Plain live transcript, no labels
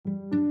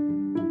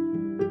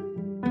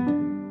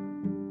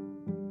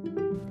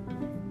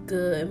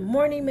Good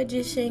morning,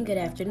 magician. Good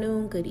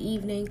afternoon, good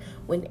evening.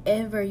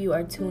 Whenever you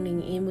are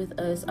tuning in with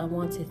us, I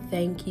want to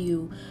thank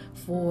you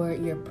for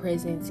your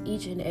presence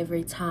each and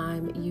every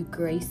time you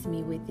grace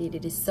me with it.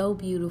 It is so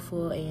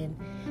beautiful, and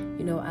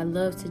I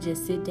love to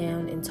just sit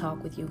down and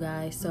talk with you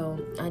guys. So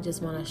I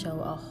just want to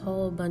show a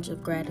whole bunch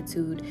of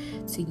gratitude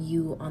to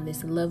you on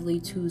this lovely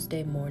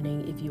Tuesday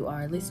morning. If you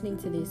are listening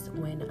to this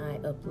when I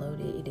upload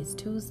it, it is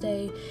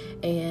Tuesday,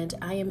 and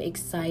I am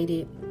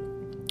excited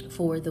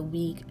for the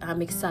week.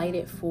 I'm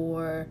excited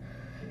for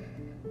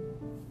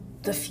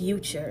the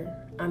future.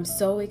 I'm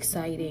so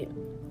excited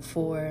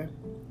for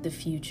the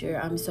future.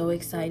 I'm so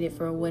excited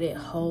for what it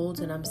holds,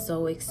 and I'm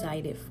so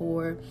excited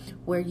for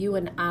where you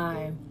and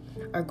I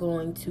are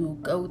going to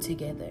go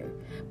together.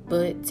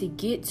 But to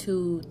get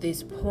to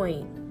this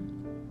point,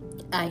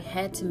 I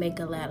had to make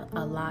a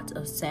lot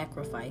of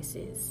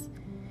sacrifices,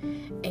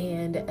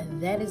 and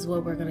that is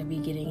what we're going to be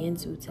getting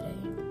into today.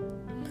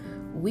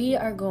 We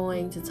are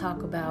going to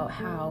talk about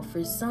how,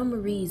 for some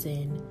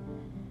reason,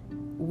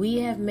 we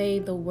have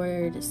made the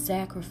word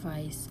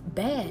sacrifice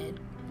bad.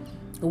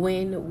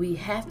 When we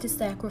have to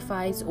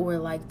sacrifice, or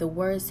like the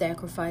word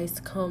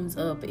sacrifice comes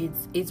up,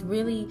 it's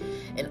really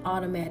an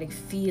automatic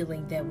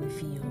feeling that we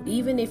feel.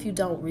 Even if you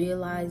don't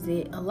realize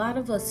it, a lot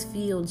of us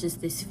feel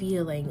just this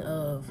feeling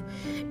of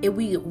it.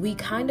 We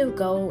kind of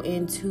go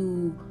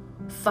into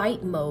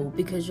fight mode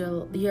because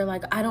you're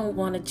like, I don't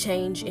want to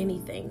change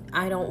anything.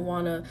 I don't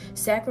want to.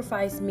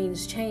 Sacrifice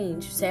means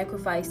change.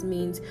 Sacrifice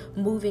means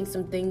moving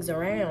some things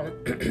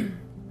around.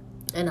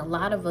 And a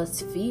lot of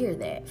us fear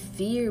that.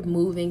 Fear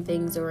moving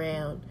things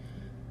around.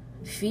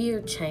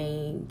 Fear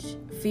change.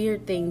 Fear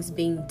things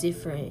being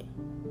different.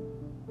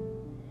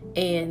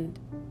 And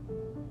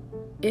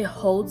it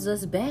holds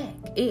us back.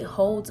 It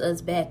holds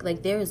us back.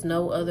 Like, there is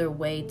no other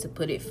way to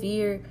put it.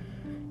 Fear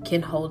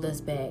can hold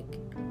us back.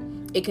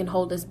 It can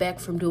hold us back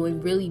from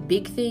doing really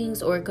big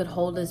things, or it could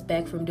hold us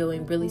back from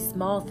doing really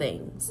small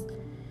things.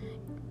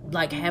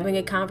 Like having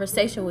a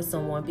conversation with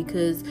someone,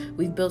 because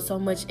we've built so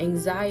much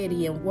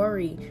anxiety and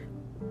worry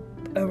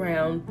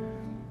around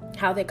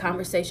how that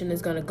conversation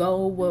is going to go,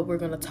 what we're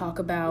going to talk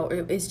about.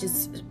 It's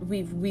just,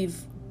 we've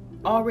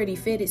already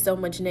fed it so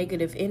much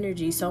negative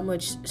energy, so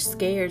much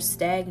scared,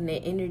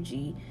 stagnant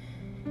energy,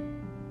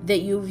 that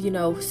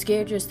you've,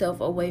 scared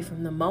yourself away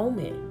from the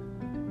moment.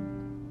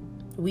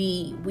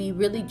 We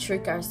really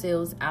trick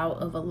ourselves out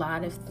of a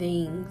lot of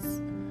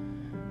things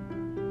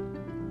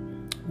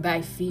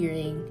by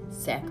fearing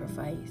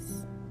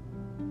sacrifice.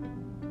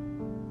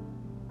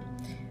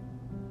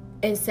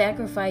 And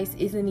sacrifice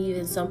isn't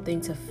even something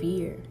to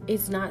fear.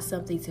 It's not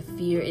something to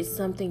fear. It's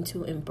something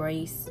to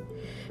embrace.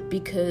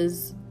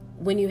 Because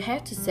when you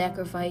have to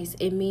sacrifice,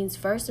 it means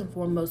first and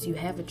foremost you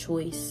have a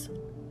choice.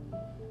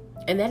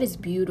 And that is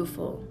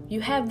beautiful.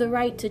 You have the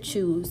right to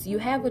choose. You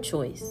have a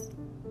choice.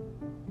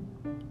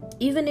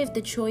 Even if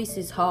the choice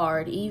is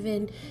hard,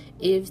 even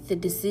if the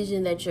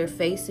decision that you're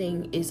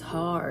facing is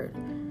hard,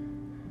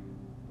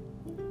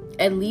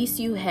 at least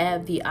you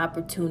have the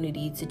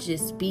opportunity to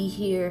just be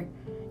here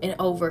and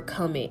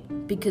overcome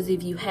it. Because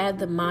if you have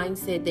the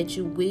mindset that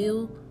you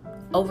will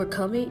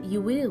overcome it, you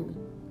will.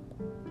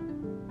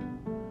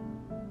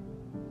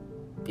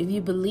 If you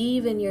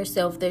believe in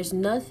yourself, there's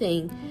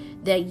nothing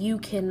that you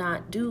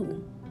cannot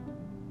do.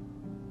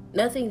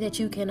 Nothing that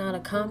you cannot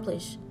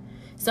accomplish.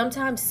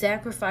 Sometimes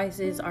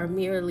sacrifices are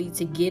merely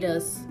to get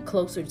us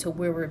closer to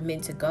where we're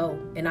meant to go.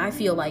 And I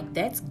feel like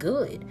that's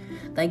good.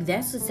 Like,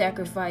 that's a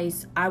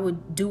sacrifice I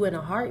would do in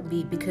a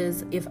heartbeat,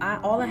 because if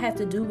all I have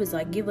to do is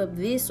like give up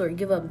this or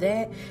give up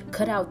that,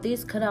 cut out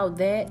this, cut out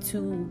that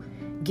to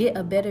get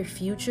a better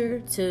future,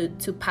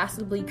 to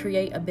possibly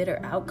create a better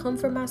outcome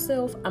for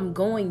myself, I'm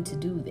going to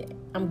do that.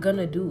 I'm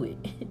gonna do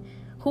it.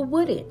 Who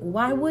wouldn't?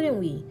 Why wouldn't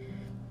we?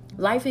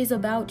 Life is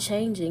about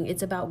changing.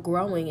 It's about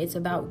growing. It's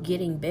about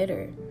getting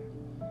better.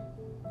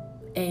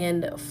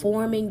 And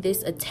forming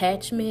this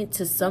attachment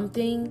to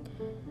something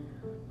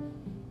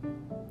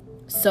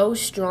so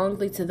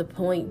strongly to the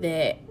point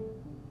that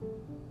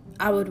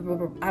I would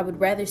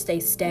rather stay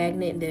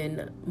stagnant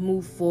than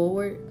move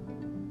forward,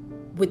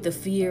 with the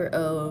fear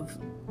of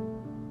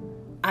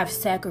I've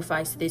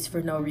sacrificed this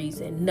for no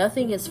reason.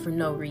 Nothing is for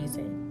no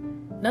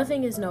reason.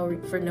 Nothing is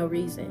for no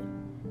reason.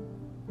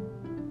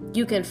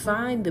 You can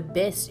find the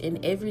best in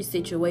every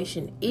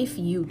situation if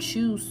you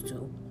choose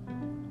to.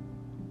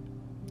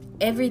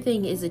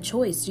 Everything is a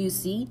choice, you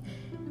see?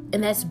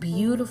 And that's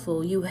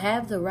beautiful. You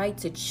have the right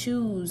to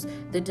choose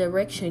the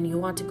direction you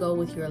want to go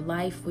with your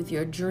life, with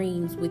your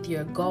dreams, with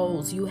your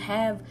goals. You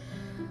have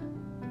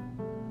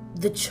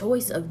the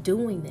choice of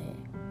doing that.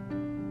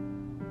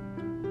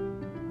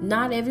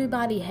 Not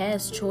everybody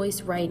has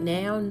choice right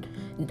now,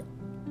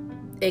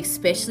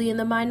 especially in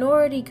the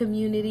minority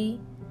community.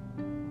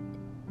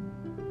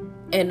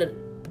 And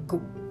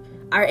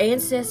our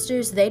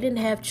ancestors, they didn't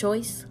have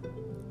choice.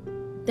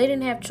 They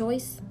didn't have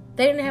choice.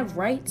 They didn't have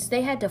rights.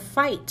 They had to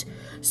fight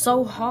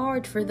so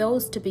hard for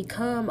those to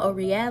become a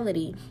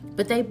reality.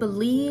 But they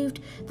believed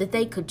that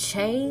they could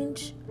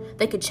change.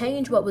 They could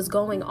change what was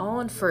going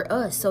on for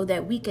us so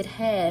that we could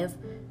have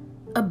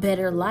a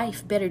better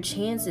life, better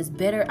chances,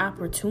 better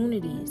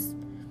opportunities.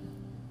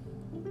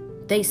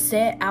 They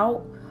set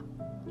out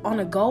on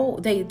a goal.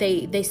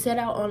 They set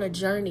out on a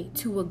journey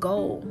to a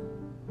goal.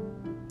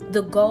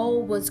 The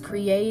goal was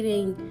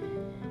creating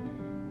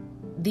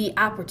the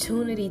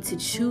opportunity to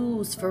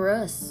choose for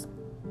us.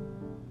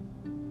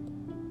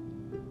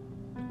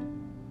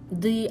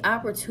 The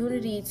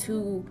opportunity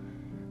to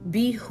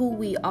be who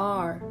we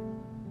are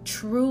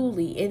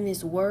truly in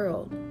this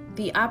world.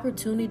 The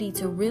opportunity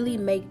to really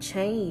make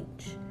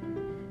change.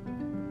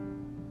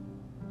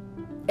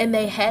 And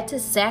they had to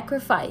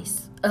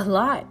sacrifice a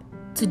lot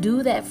to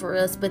do that for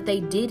us, but they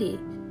did it.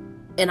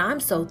 And I'm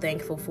so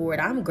thankful for it.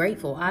 I'm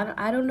grateful.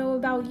 I don't know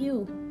about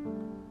you.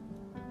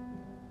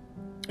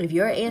 If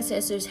your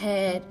ancestors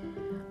had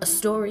a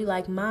story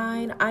like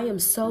mine, I am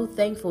so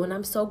thankful and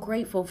I'm so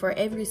grateful for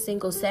every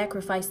single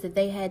sacrifice that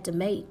they had to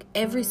make.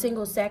 Every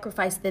single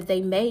sacrifice that they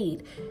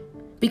made.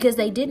 Because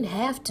they didn't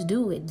have to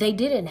do it. They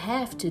didn't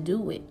have to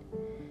do it.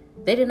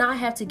 They did not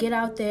have to get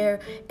out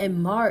there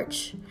and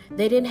march.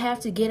 They didn't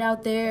have to get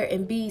out there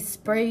and be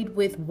sprayed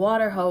with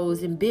water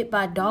hose and bit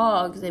by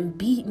dogs and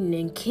beaten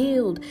and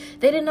killed.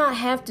 They did not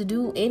have to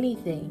do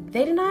anything.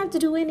 They did not have to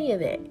do any of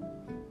that.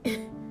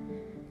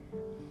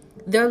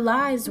 Their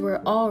lives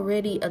were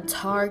already a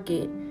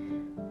target,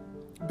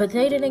 but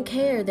they didn't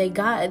care.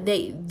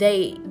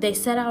 They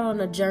set out on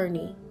a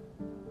journey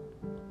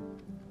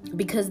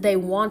because they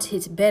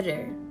wanted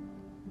better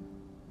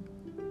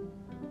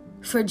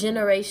for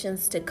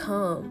generations to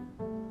come.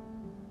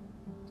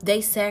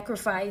 They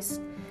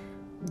sacrificed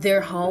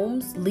their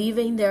homes,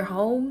 leaving their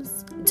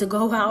homes to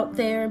go out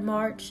there and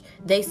march.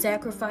 They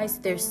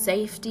sacrificed their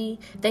safety.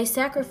 They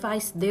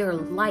sacrificed their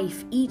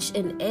life each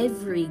and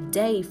every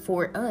day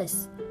for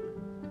us,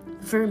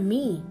 for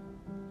me.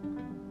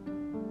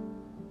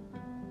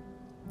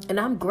 And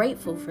I'm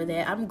grateful for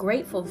that. I'm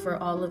grateful for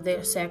all of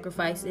their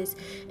sacrifices.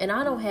 And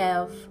I don't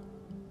have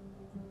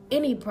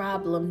any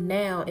problem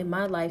now in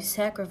my life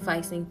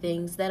sacrificing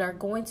things that are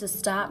going to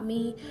stop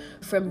me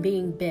from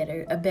being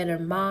better. A better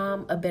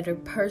mom, a better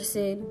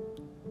person,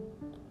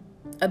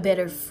 a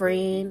better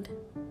friend,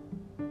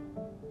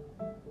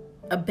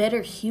 a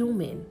better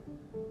human.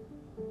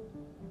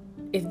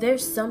 If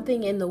there's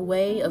something in the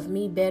way of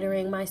me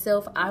bettering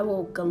myself, I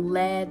will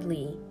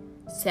gladly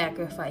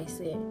sacrifice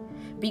it.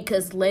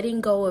 Because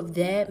letting go of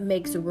that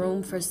makes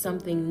room for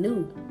something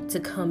new to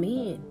come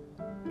in.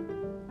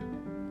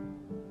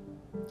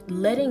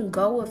 Letting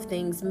go of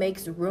things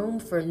makes room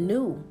for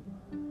new.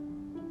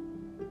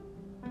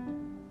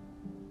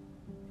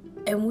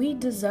 And we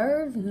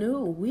deserve new.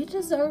 We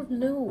deserve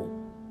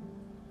new.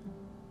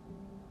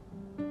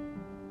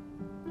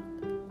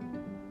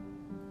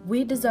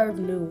 We deserve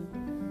new.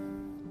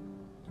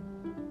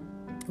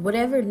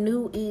 Whatever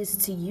new is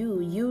to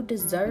you, you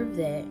deserve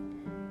that.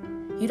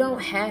 You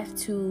don't have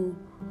to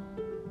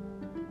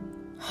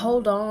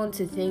hold on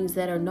to things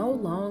that are no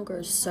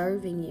longer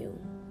serving you.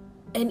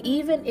 And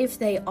even if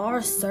they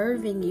are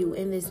serving you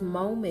in this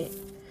moment,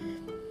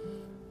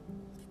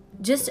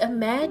 just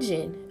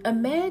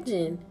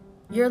imagine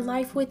your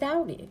life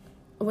without it.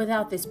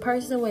 Without this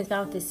person,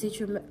 without this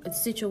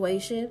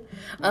situation.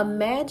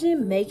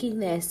 Imagine making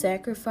that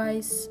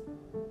sacrifice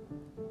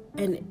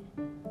and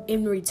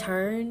in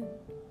return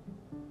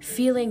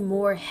feeling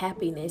more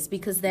happiness,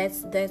 because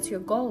that's your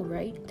goal,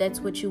 right? That's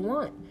what you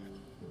want.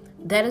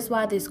 That is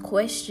why this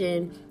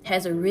question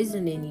has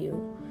arisen in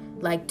you.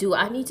 Like, do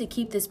I need to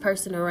keep this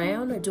person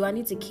around, or do I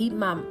need to keep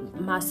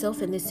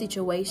myself in this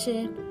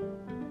situation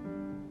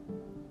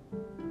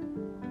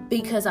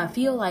because I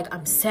feel like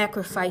I'm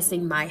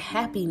sacrificing my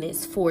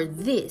happiness for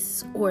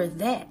this or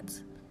that?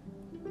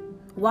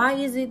 Why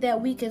is it that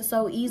we can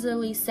so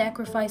easily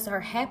sacrifice our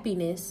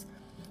happiness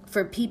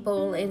for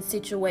people and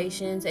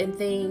situations and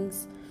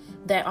things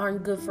that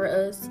aren't good for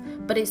us,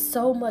 but it's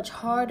so much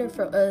harder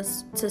for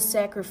us to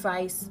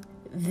sacrifice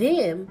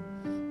them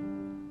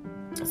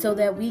so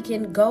that we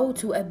can go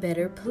to a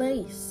better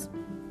place?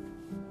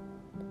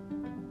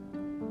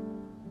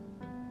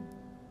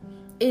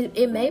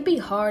 It may be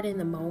hard in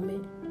the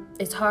moment.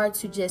 It's hard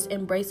to just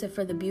embrace it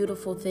for the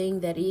beautiful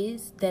thing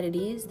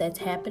that's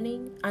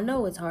happening. I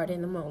know it's hard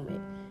in the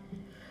moment.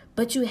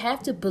 But you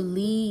have to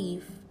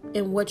believe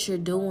in what you're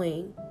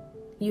doing.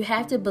 You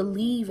have to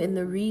believe in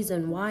the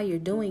reason why you're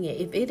doing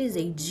it. If it is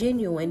a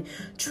genuine,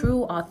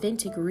 true,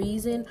 authentic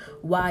reason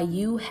why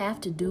you have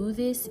to do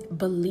this,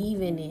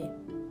 believe in it.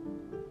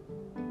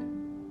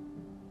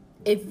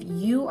 If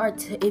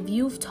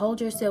you've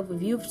told yourself,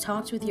 if you've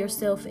talked with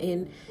yourself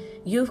and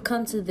you've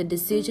come to the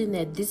decision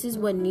that this is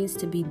what needs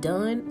to be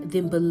done,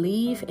 then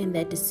believe in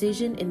that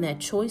decision, in that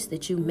choice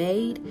that you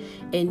made,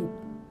 and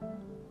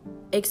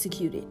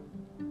execute it.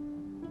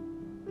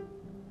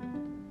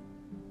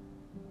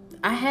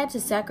 I had to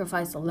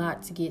sacrifice a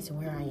lot to get to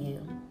where I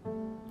am.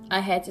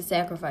 I had to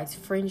sacrifice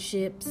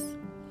friendships.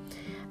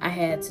 I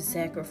had to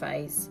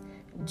sacrifice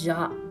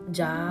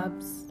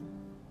jobs.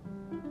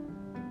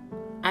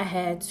 I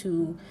had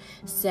to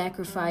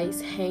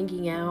sacrifice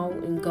hanging out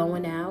and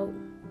going out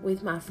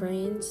with my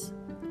friends.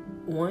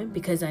 One,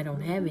 because I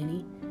don't have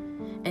any.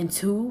 And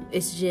two,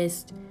 it's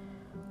just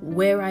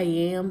where I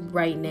am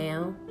right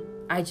now.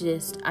 I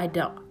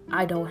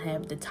don't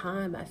have the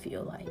time, I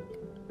feel like.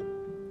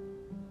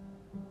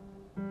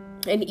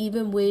 And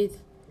even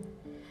with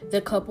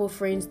the couple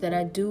friends that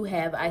I do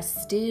have, I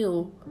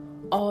still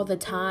all the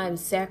time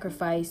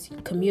sacrifice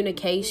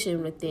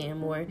communication with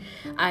them, or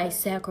I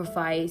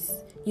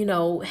sacrifice,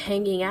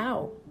 hanging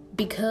out,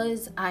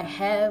 because I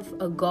have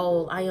a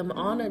goal. I am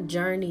on a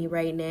journey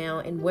right now,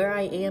 and where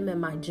I am in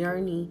my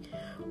journey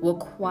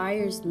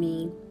requires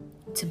me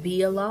to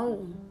be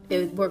alone.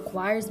 It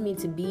requires me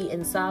to be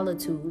in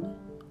solitude.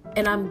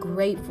 And I'm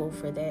grateful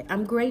for that.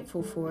 I'm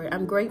grateful for it.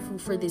 I'm grateful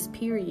for this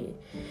period,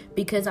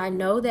 because I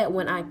know that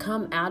when I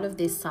come out of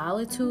this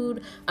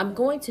solitude, I'm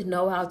going to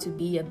know how to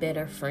be a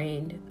better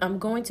friend. I'm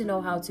going to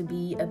know how to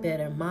be a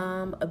better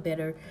mom, a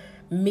better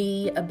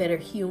me, a better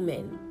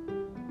human.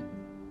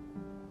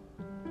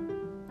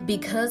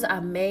 Because I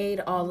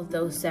made all of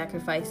those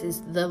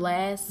sacrifices, the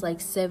last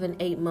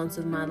 7-8 months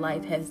of my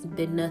life has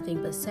been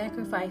nothing but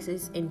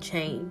sacrifices and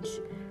change.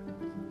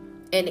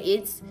 And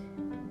it's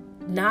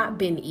not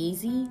been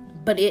easy,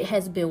 but it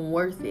has been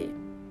worth it.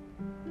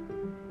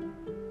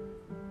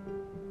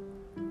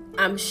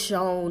 I'm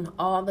shown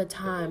all the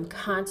time,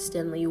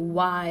 constantly,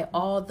 why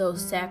all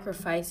those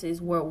sacrifices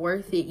were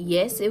worth it.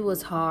 Yes, it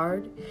was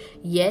hard.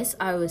 Yes,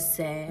 I was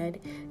sad.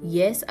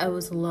 Yes, I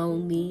was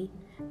lonely.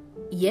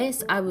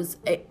 Yes, I was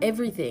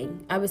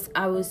everything. I'm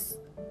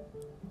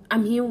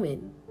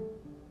human.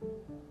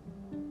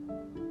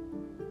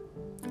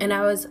 And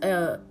I was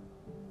a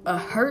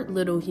hurt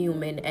little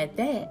human at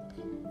that.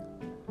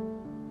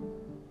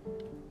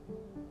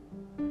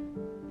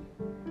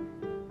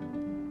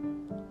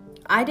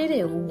 I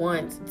didn't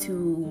want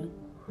to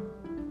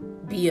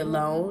be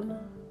alone,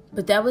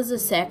 but that was a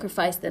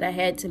sacrifice that I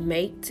had to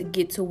make to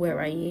get to where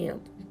I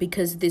am.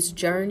 Because this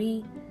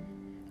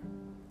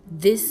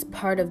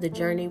part of the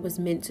journey was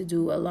meant to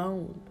do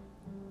alone.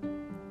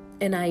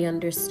 And I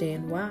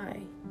understand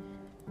why.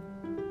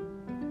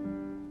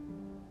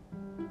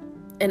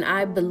 And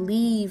I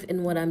believe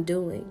in what I'm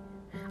doing.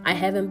 I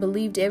haven't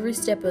believed every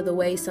step of the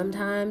way.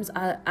 Sometimes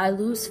I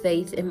lose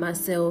faith in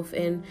myself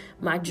and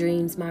my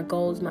dreams, my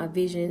goals, my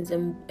visions,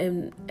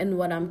 and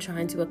what I'm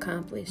trying to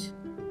accomplish.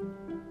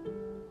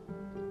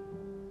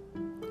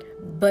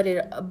 But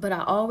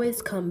I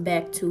always come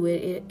back to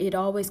it. It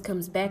always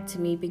comes back to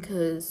me,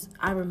 because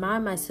I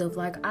remind myself,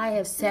 I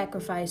have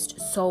sacrificed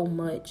so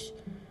much.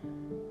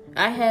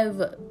 I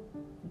have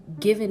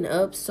given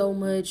up so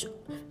much,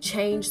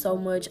 changed so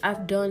much.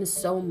 I've done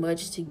so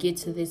much to get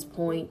to this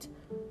point.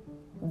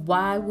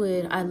 Why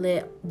would I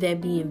let that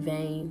be in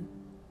vain?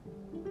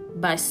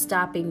 By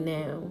stopping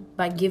now,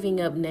 by giving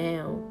up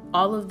now,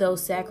 all of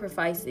those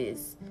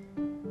sacrifices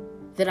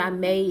that I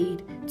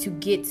made to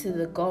get to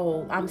the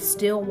goal, I'm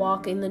still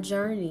walking the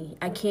journey.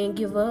 I can't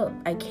give up.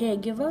 I can't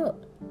give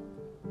up.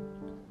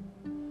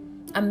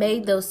 I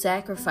made those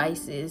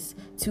sacrifices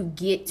to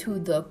get to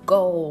the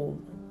goal.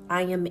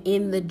 I am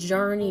in the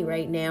journey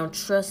right now.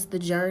 Trust the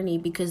journey,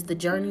 because the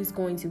journey is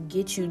going to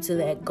get you to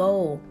that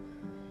goal.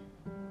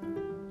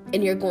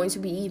 And you're going to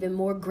be even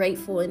more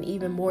grateful and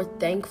even more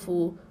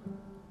thankful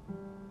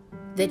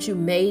that you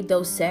made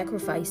those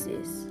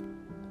sacrifices.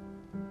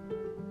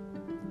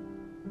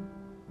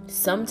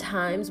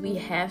 Sometimes we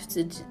have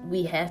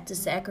to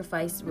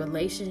sacrifice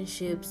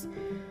relationships,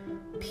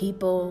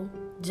 people,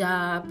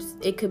 jobs.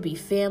 It could be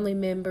family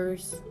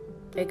members.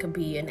 It could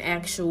be an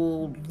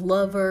actual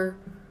lover,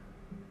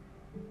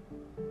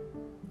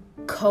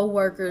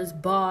 co-workers,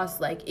 boss.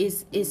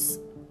 It's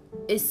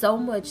so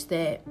much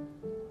that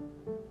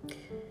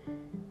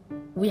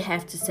we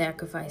have to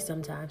sacrifice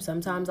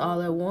sometimes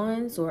all at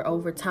once or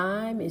over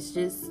time. It's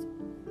just,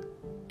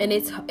 and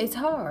it's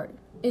hard.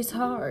 It's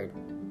hard.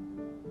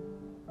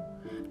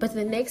 But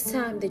the next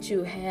time that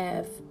you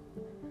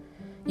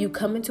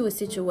come into a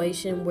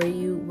situation where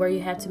you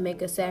have to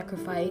make a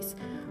sacrifice,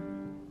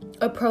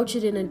 approach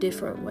it in a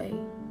different way.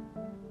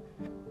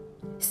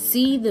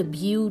 See the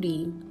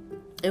beauty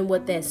in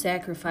what that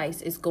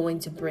sacrifice is going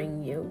to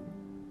bring you.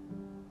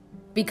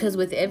 Because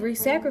with every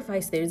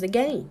sacrifice, there's a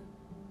gain.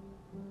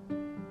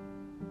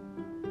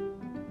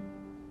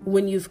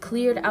 When you've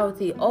cleared out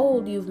the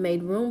old, you've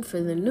made room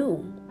for the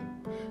new.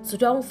 So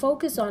don't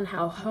focus on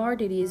how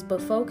hard it is, but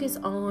focus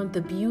on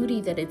the beauty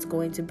that it's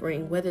going to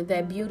bring. Whether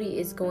that beauty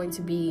is going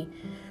to be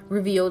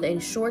revealed in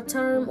short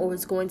term or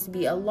it's going to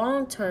be a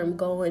long term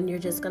goal, and you're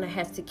just going to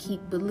have to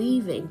keep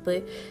believing.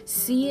 But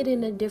see it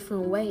in a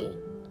different way.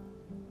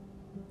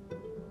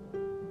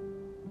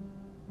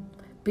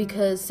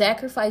 Because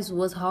sacrifice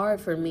was hard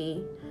for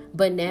me,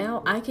 but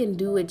now I can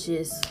do it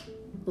just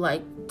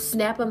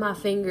snapping my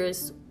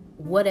fingers,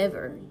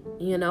 whatever,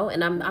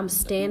 and I'm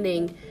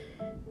standing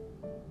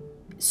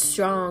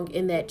strong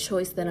in that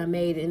choice that I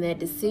made, in that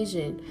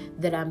decision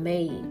that I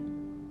made,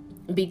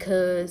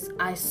 because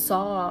I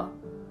saw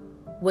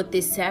what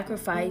this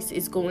sacrifice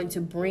is going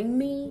to bring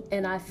me,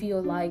 and I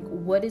feel like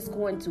what is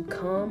going to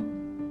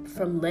come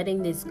from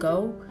letting this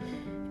go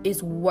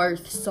is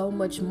worth so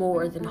much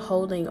more than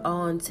holding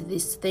on to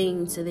this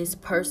thing, to this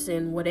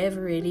person,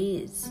 whatever it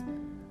is.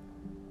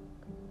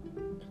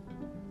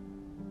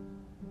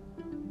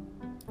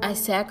 I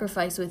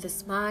sacrifice with a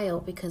smile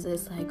because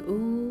it's like,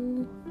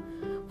 ooh,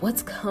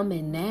 what's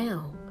coming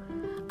now?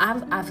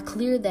 I've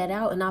cleared that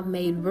out and I've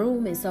made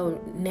room, and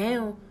so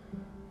now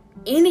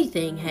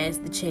anything has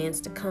the chance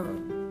to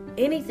come.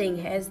 Anything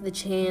has the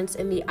chance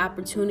and the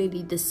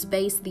opportunity, the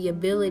space, the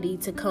ability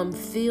to come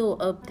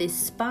fill up this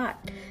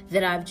spot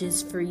that I've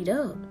just freed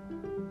up.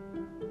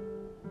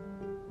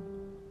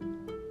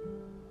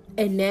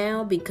 And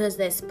now, because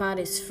that spot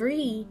is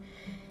free,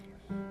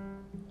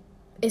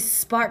 it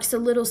sparks a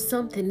little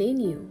something in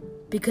you,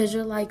 because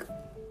you're like,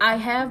 I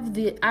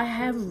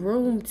have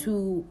room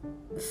to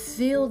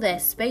fill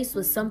that space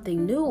with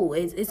something new.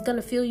 It's going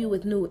to fill you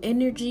with new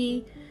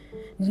energy,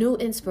 new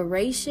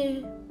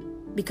inspiration,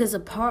 because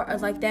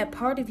that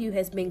part of you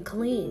has been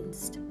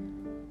cleansed.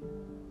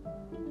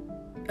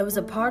 It was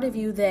a part of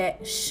you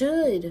that you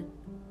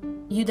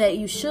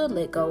should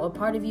let go, a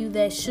part of you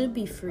that should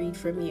be freed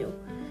from you.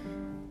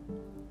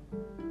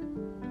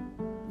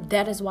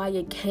 That is why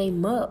it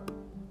came up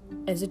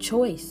as a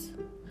choice.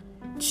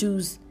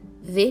 Choose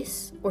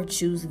this or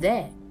choose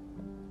that.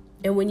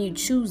 And when you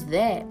choose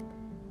that,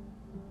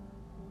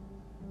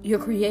 you're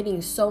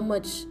creating so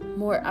much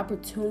more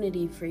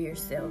opportunity for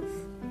yourself.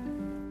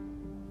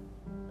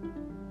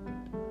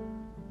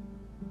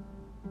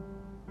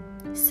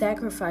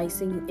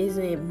 Sacrificing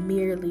isn't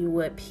merely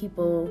what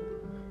people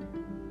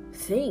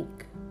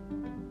think.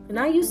 And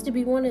I used to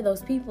be one of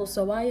those people,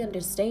 so I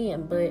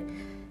understand, but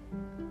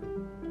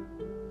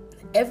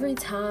every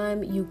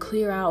time you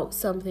clear out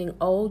something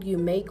old, you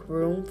make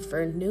room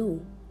for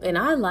new. And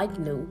I like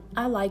new.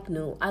 I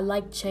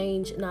like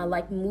change, and I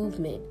like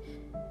movement.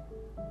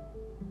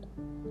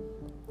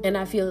 And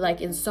I feel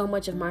like in so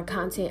much of my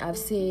content, I've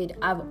said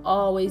I've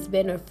always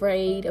been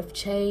afraid of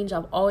change.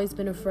 I've always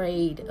been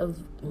afraid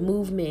of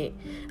movement.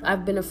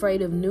 I've been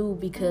afraid of new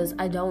because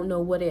I don't know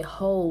what it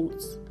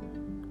holds.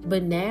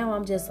 But now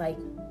I'm just like,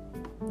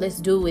 let's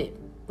do it.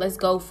 Let's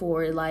go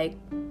for it. Like,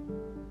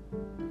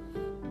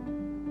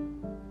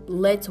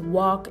 let's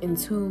walk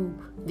into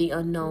the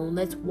unknown.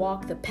 Let's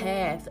walk the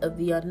path of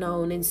the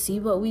unknown and see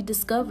what we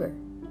discover.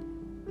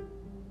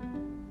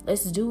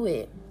 Let's do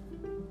it.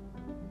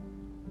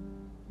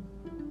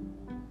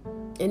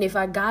 And if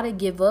I gotta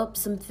give up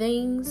some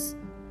things,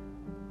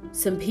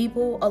 some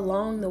people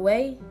along the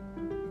way,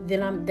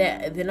 then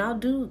I'll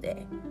do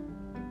that.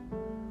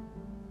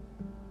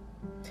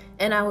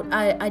 And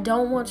I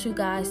don't want you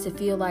guys to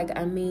feel like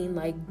I mean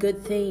like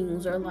good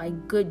things or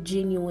like good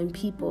genuine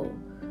people.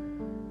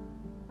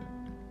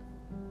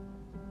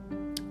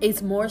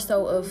 It's more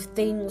so of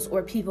things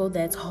or people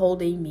that's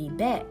holding me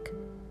back.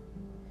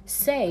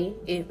 Say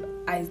if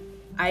I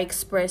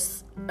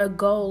express a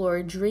goal or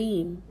a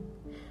dream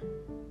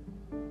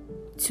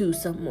to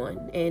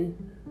someone and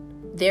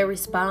their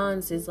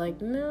response is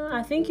like, no,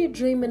 I think you're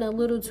dreaming a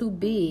little too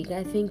big.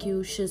 I think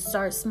you should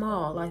start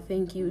small. I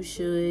think you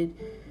should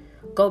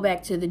go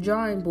back to the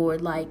drawing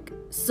board. Like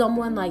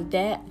someone like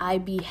that,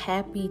 I'd be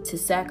happy to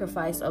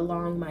sacrifice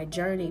along my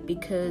journey,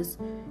 because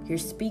you're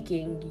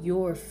speaking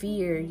your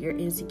fear, your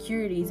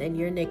insecurities, and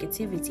your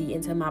negativity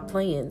into my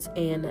plans,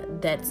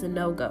 and that's a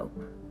no-go.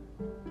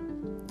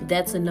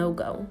 That's a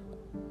no-go.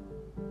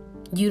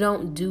 You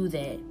don't do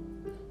that.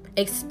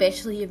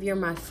 Especially if you're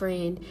my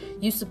friend.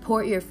 You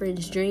support your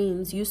friend's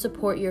dreams. You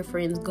support your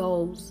friend's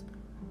goals.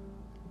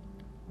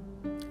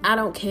 I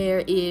don't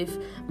care if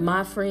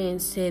my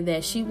friend said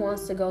that she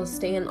wants to go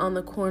stand on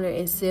the corner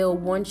and sell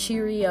one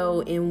Cheerio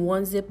in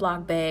one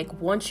Ziploc bag,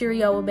 one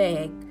Cheerio a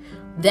bag.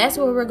 That's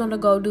what we're going to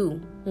go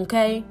do,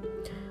 okay?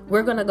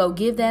 We're going to go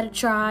give that a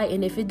try,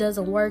 and if it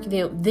doesn't work,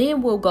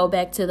 then we'll go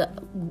back to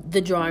the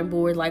drawing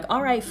board. Like,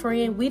 all right,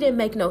 friend, we didn't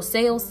make no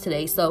sales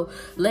today, so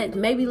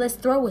let's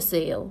throw a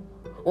sale.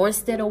 Or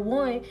instead of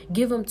one,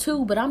 give them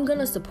two. But I'm going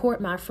to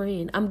support my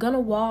friend. I'm going to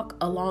walk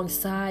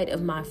alongside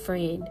of my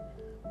friend.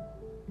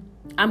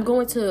 I'm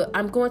going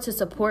to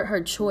support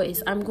her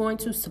choice. I'm going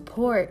to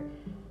support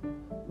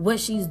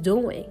what she's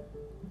doing.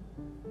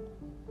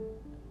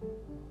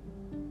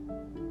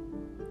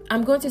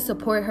 I'm going to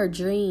support her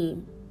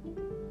dream.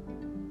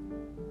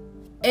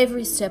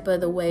 Every step of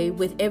the way.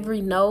 With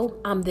every no,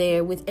 I'm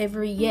there. With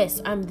every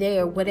yes, I'm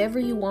there. Whatever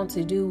you want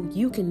to do,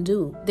 you can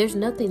do. There's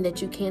nothing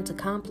that you can't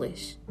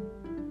accomplish.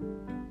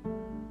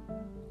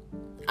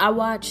 I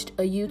watched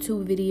a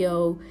YouTube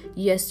video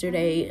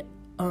yesterday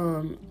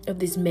of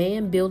this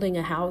man building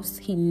a house.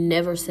 He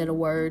never said a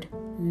word.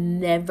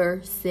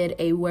 Never said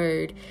a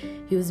word.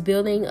 He was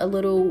building a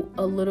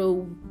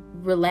little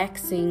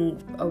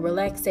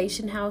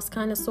relaxation house,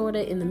 kind of, sort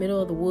of, in the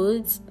middle of the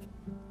woods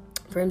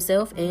for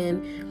himself.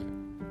 And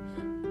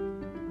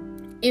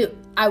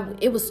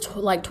it was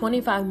like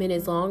 25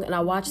 minutes long, and I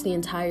watched the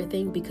entire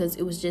thing because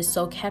it was just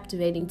so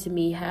captivating to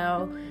me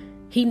how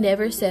he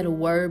never said a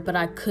word, but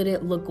I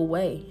couldn't look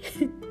away.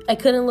 I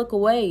couldn't look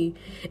away.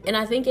 And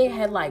I think it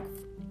had like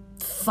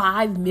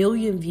 5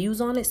 million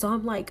views on it. So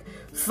I'm like,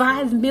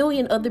 5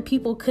 million other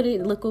people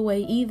couldn't look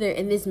away either.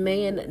 And this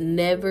man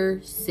never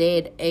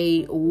said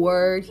a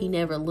word. He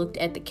never looked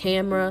at the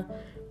camera.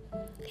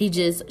 He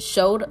just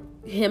showed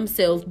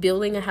himself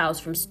building a house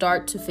from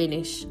start to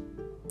finish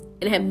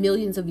and had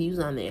millions of views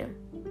on there,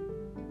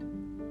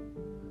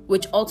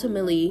 which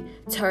ultimately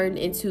turned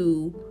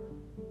into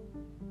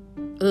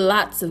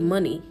lots of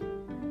money.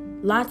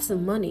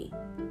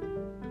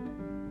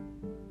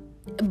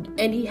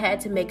 And he had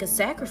to make a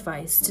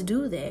sacrifice to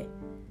do that.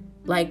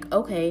 Like,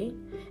 okay,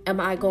 am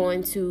I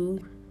going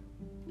to...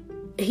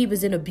 He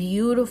was in a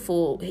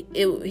beautiful...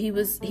 He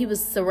was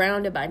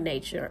surrounded by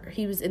nature.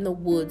 He was in the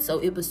woods, so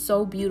it was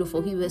so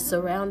beautiful. He was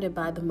surrounded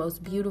by the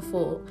most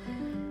beautiful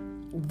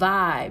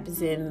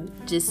vibes and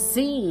just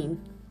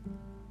scene.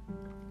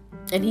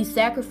 And he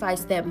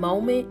sacrificed that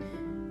moment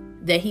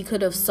that he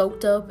could have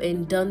soaked up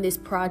and done this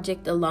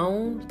project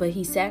alone, but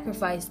he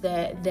sacrificed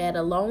that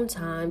alone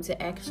time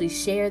to actually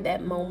share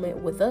that moment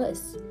with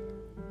us.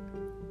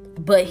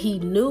 But he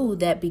knew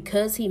that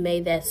because he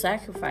made that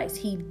sacrifice,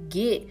 he'd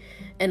get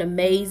an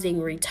amazing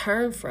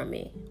return from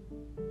it,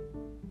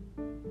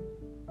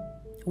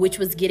 which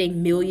was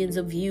getting millions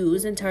of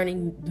views and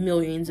turning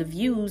millions of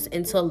views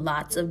into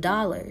lots of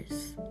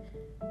dollars.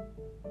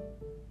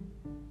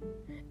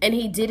 And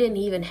he didn't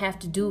even have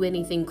to do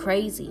anything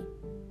crazy.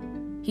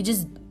 He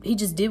just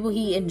did what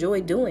he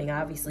enjoyed doing,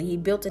 obviously. He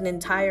built an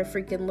entire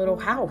freaking little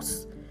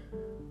house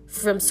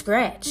from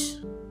scratch.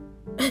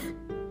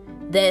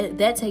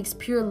 That takes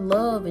pure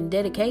love and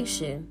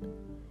dedication.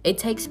 It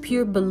takes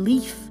pure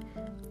belief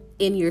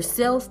in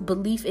yourself,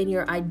 belief in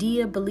your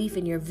idea, belief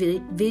in your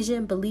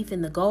vision, belief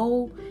in the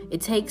goal.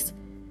 It takes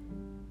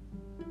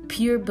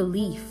pure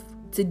belief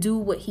to do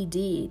what he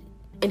did.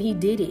 And he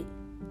did it.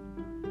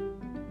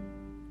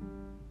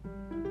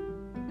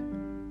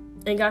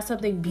 And got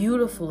something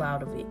beautiful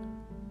out of it.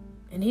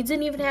 And he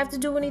didn't even have to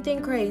do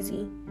anything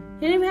crazy.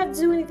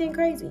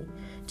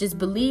 Just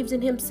believed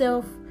in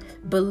himself,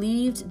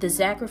 believed the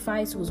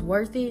sacrifice was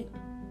worth it.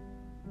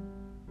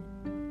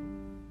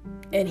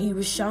 And he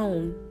was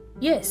shown,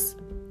 yes,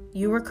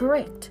 you were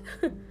correct.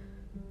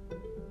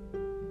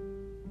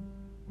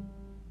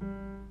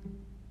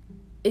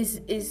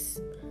 It's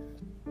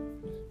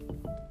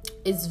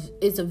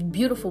a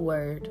beautiful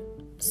word.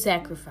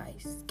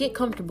 Sacrifice. Get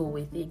comfortable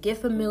with it. Get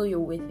familiar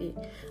with it.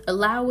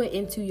 Allow it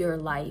into your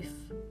life.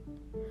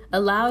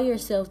 Allow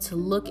yourself to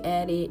look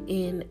at it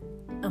in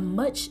a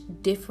much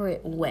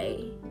different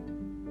way.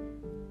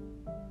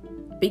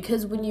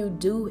 Because when you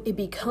do, it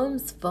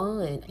becomes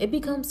fun.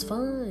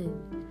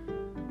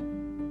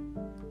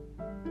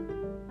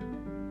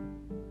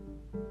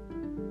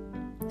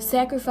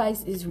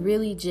 Sacrifice is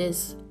really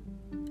just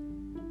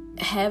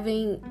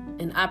having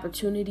an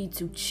opportunity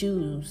to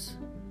choose.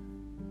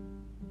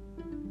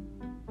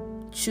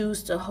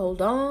 Choose to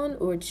hold on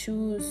or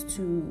choose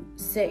to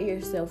set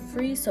yourself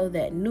free so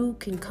that new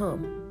can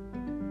come.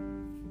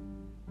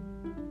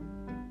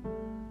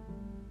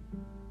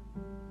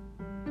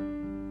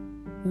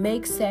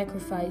 Make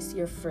sacrifice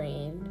your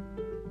friend.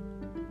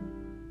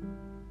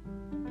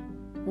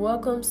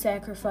 Welcome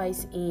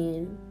sacrifice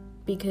in,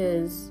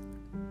 because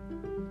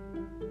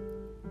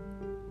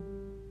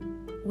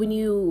when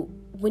you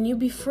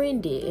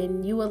befriend it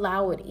and you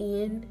allow it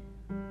in,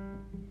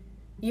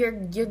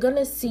 you're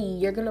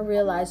gonna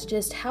realize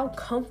just how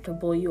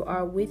comfortable you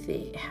are with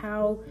it,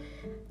 how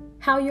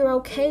you're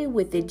okay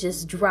with it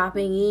just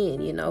dropping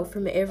in,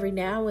 from every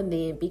now and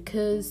then.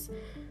 Because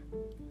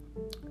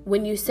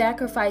when you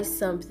sacrifice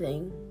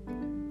something,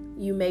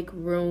 you make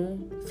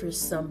room for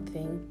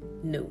something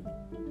new.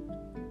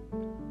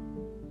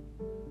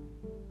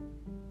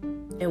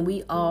 And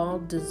we all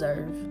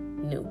deserve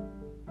new.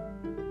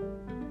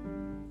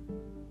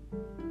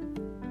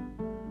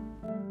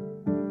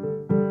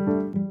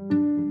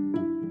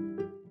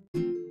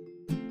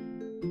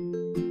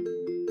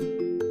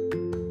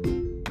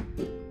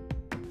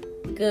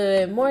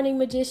 Good morning,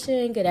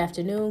 magician. Good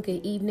afternoon,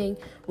 good evening,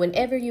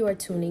 whenever you are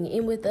tuning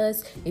in with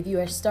us. If you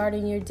are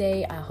starting your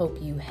day, I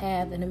hope you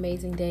have an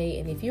amazing day.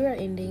 And if you are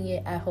ending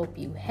it, I hope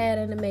you had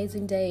an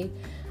amazing day.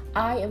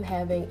 I am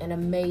having an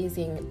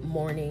amazing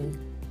morning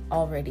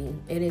already.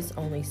 It is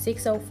only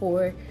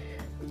 6:04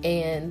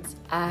 and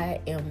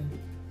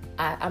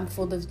I'm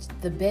full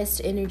of the best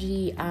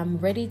energy. I'm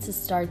ready to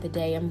start the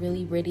day. I'm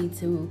really ready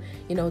to,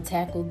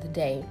 tackle the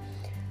day.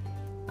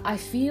 I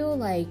feel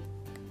like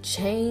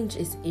change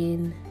is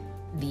in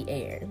the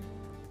air.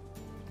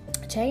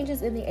 Change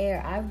is in the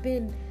air. I've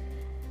been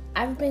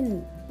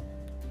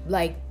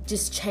like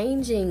just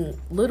changing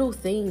little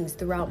things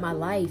throughout my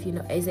life.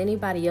 Is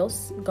anybody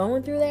else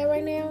going through that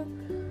right now?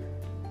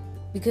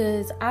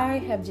 Because I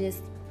have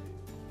just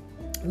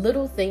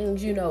little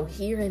things,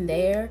 here and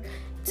there,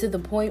 to the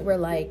point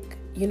where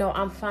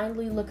I'm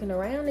finally looking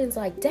around and it's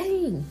like,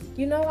 dang,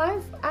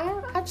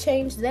 I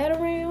changed that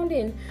around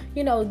and,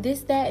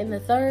 this, that, and the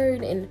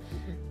third. And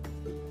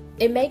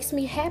it makes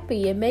me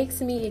happy. It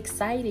makes me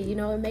excited.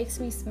 It makes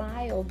me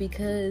smile,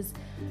 because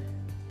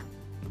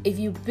if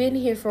you've been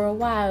here for a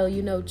while,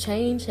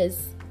 change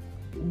has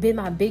been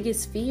my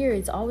biggest fear.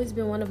 It's always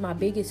been one of my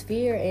biggest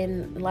fear.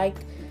 And like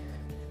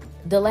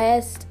the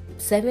last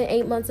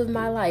 7-8 months of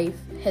my life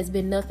has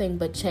been nothing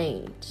but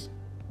change.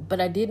 But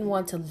I didn't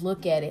want to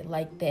look at it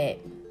like that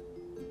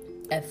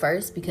at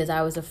first because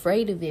I was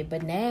afraid of it.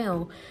 But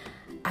now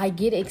I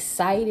get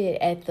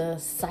excited at the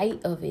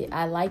sight of it.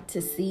 I like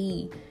to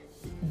see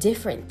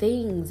different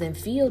things and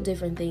feel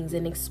different things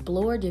and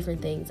explore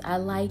different things. I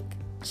like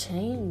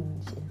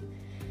change.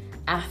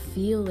 I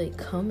feel it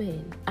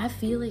coming. I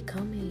feel it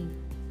coming.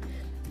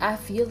 I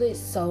feel it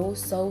so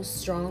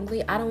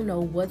strongly. I don't know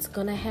what's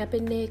gonna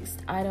happen next.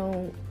 I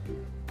don't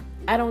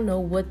know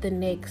what the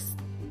next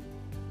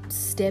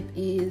step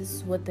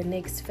is, what the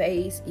next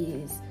phase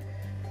is.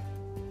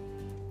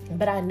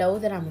 But I know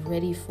that I'm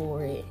ready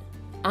for it.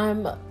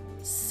 I'm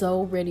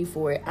so ready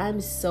for it.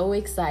 I'm so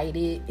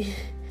excited.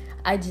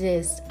 I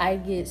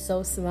get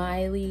so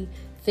smiley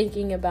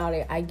thinking about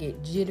it. I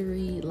get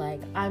jittery. Like,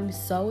 I'm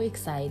so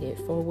excited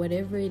for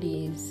whatever it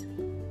is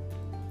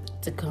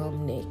to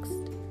come next.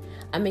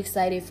 I'm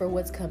excited for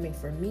what's coming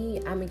for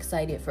me. I'm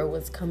excited for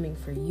what's coming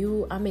for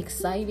you. I'm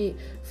excited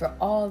for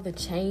all the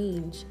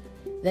change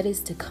that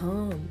is to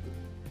come.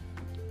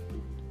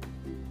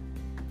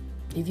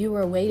 If you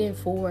were waiting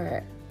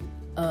for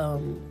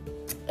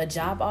a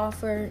job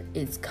offer,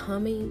 it's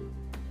coming.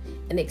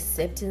 An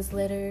acceptance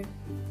letter,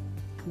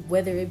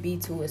 whether it be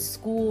to a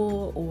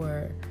school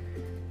or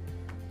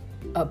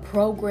a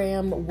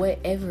program,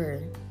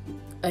 whatever.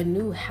 A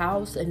new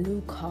house, a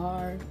new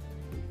car,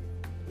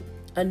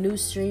 a new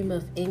stream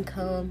of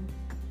income,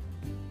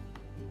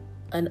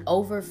 an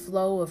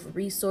overflow of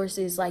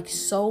resources. Like,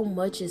 so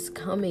much is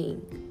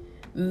coming.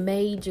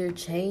 Major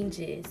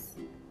changes.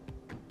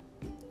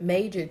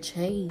 Major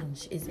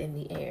change is in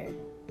the air.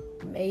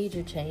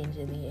 Major change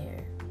in the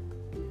air.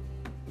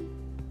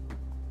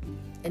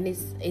 And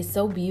it's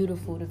so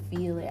beautiful to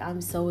feel it.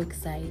 I'm so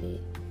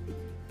excited.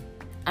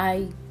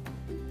 I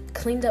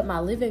cleaned up my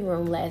living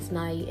room last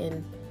night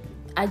and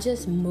I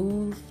just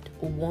moved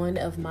one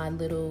of my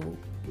little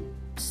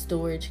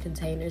storage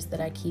containers that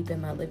I keep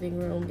in my living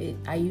room.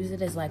 I use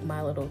it as like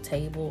my little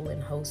table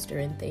and holster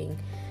and thing.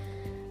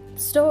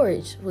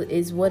 Storage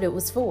is what it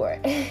was for.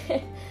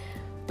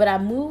 But I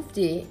moved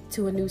it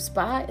to a new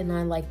spot and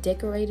I like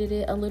decorated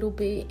it a little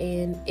bit,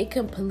 and it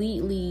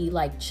completely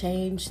like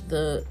changed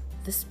the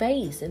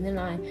space. And then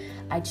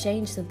I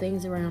changed some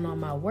things around on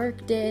my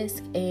work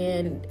desk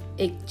and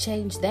it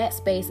changed that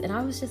space. And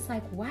I was just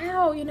like,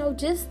 wow,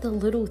 just the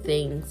little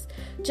things,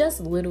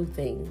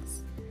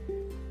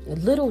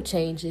 little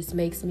changes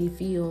makes me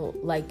feel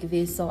like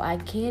this. So I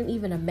can't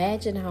even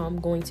imagine how I'm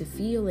going to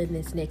feel in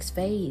this next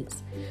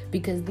phase,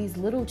 because these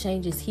little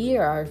changes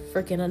here are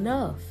freaking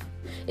enough.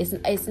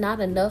 It's not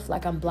enough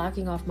like I'm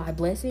blocking off my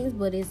blessings,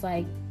 but it's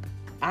like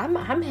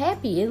I'm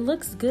happy. It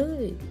looks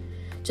good.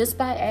 Just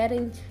by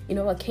adding,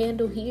 a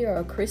candle here or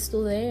a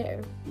crystal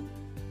there.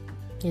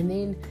 And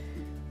then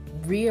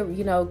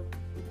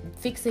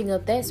fixing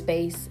up that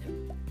space,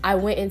 I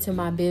went into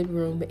my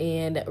bedroom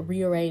and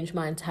rearranged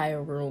my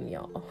entire room,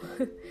 y'all.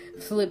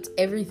 Flipped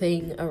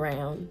everything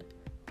around.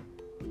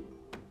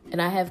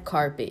 And I have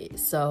carpet,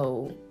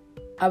 so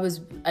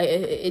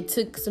it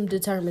took some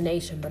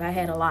determination, but I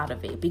had a lot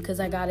of it because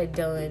I got it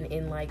done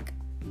in like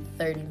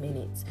 30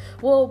 minutes.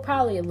 Well,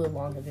 probably a little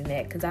longer than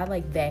that because I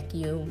like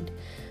vacuumed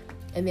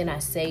and then I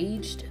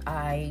saged.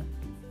 I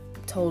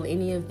told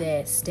any of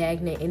that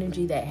stagnant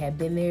energy that had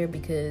been there,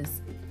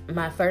 because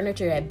my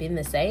furniture had been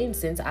the same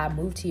since I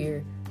moved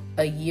here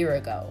a year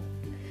ago.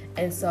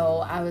 And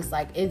so I was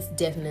like, it's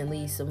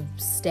definitely some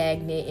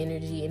stagnant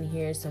energy in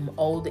here, some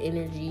old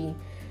energy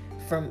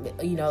from,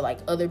 like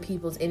other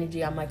people's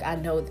energy. I'm like, I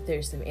know that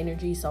there's some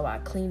energy. So I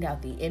cleaned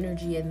out the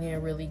energy in there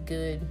really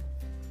good,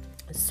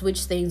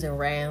 switched things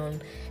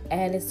around,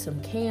 added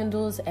some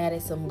candles,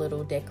 added some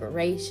little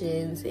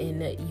decorations.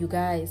 And you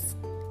guys,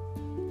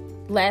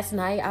 last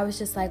night I was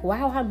just like,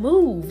 wow, I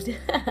moved.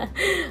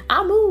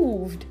 I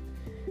moved.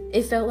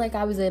 It felt like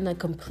I was in a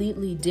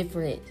completely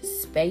different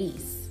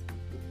space.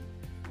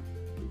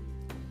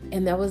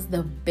 And that was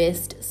the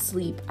best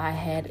sleep I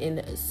had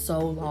in so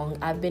long.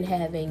 I've been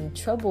having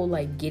trouble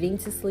like getting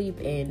to sleep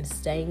and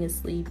staying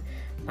asleep.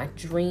 My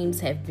dreams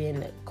have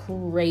been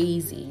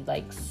crazy,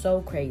 like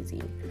so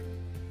crazy.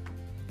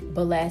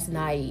 But last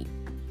night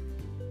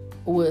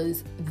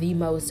was the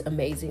most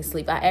amazing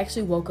sleep. I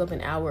actually woke up an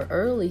hour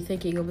early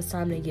thinking it was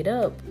time to get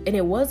up, and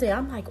it wasn't.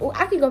 I'm like, oh,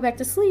 I can go back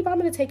to sleep. I'm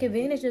going to take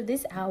advantage of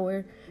this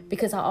hour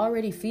because I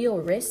already feel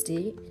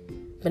rested.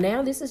 But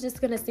now this is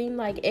just going to seem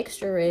like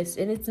extra rest,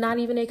 and it's not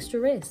even extra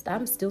rest.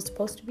 I'm still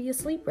supposed to be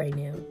asleep right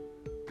now.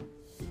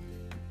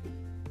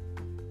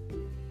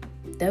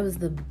 That was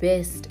the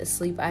best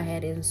sleep I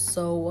had in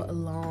so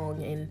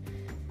long. And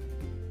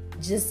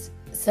just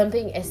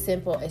something as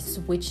simple as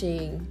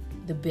switching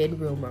the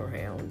bedroom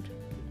around.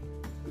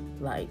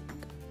 Like,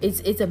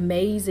 it's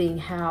amazing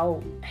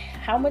how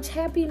much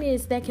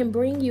happiness that can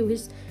bring you.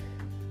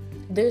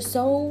 There's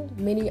so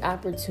many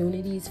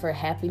opportunities for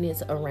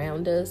happiness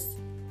around us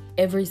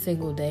every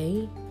single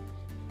day.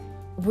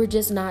 We're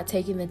just not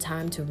taking the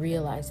time to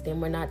realize them.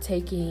 We're not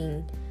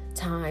taking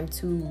time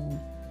to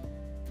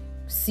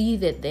see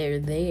that they're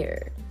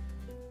there.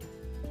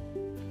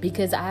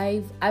 Because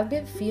I've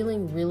been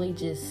feeling really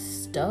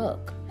just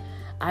stuck.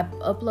 I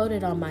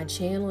uploaded on my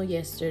channel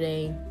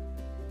yesterday.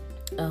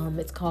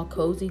 It's called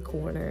Cozy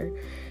Corner,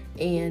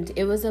 and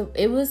it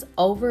was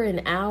over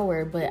an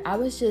hour, but I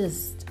was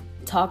just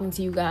talking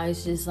to you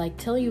guys, just like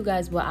telling you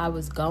guys what I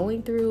was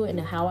going through and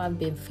how I've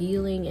been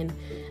feeling. And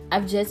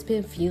I've just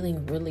been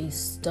feeling really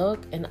stuck,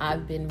 and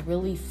I've been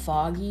really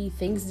foggy.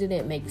 Things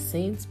didn't make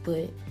sense,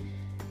 but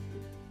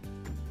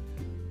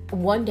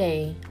one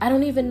day, I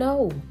don't even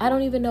know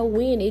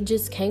when, it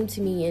just came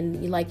to me,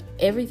 and like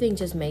everything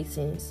just made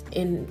sense.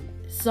 And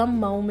some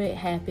moment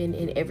happened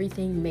and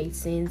everything made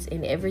sense,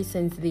 and ever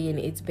since then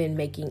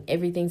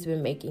everything's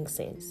been making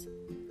sense.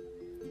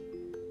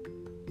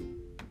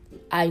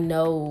 I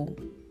know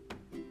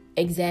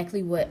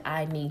exactly what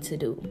I need to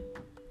do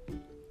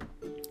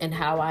and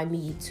how I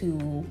need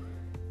to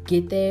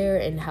get there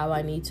and how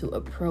I need to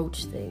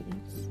approach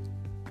things.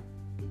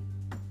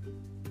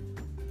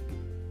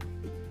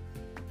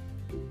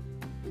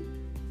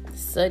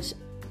 Such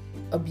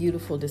a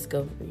beautiful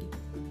discovery,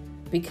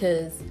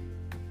 because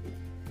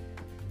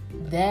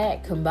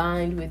that,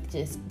 combined with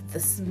just the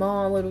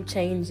small little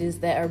changes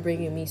that are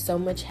bringing me so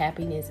much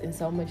happiness and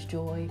so much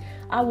joy.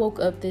 I woke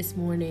up this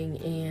morning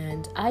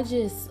and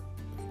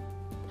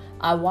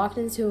I walked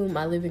into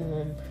my living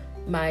room.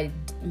 My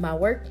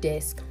work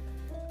desk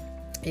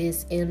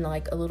is in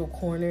like a little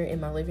corner in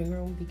my living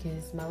room,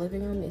 because my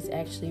living room is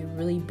actually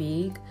really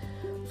big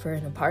for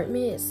an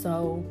apartment.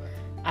 So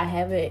I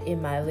have it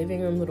in my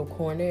living room little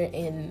corner,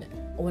 and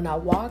when I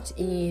walked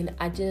in,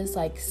 I just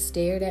like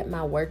stared at my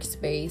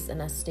workspace,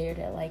 and I stared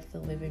at like the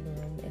living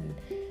room, and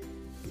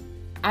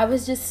I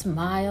was just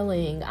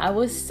smiling. I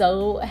was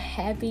so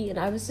happy, and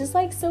I was just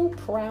like so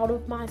proud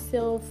of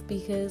myself,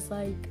 because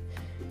like,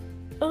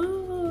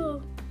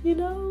 oh,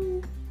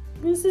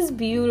 this is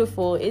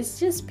beautiful. It's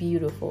just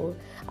beautiful.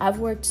 I've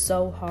worked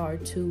so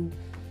hard to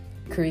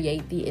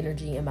create the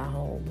energy in my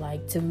home,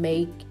 like to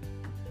make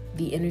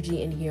the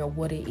energy in here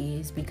what it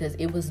is, because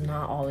it was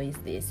not always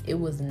this. It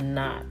was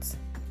not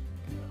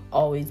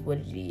always what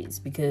it is,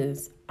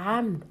 because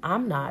I'm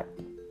not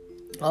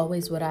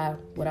always what I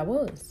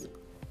was.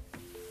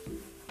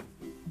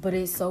 But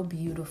it's so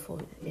beautiful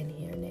in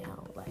here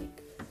now.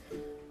 Like,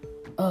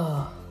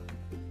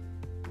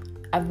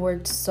 I've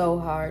worked so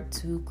hard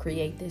to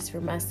create this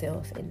for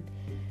myself, and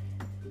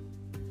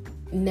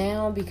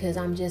now, because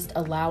I'm just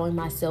allowing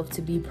myself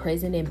to be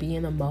present and be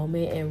in the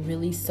moment and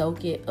really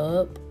soak it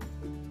up,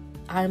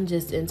 I'm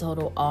just in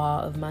total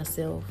awe of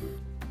myself.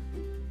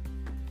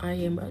 I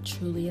am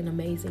truly an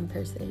amazing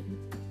person,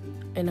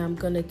 and I'm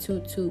gonna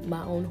toot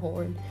my own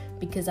horn,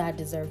 because I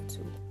deserve to.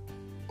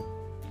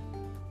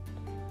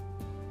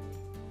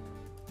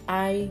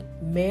 I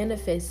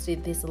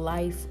manifested this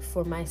life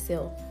for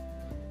myself.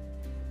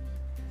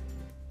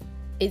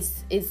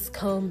 It's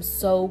come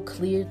so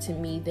clear to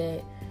me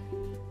that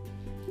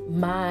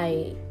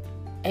my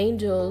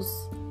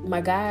angels,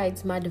 my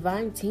guides, my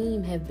divine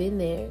team have been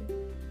there.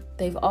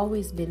 They've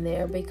always been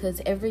there,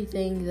 because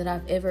everything that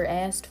I've ever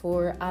asked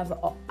for, I've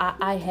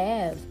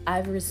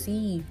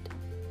received.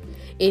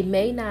 It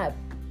may not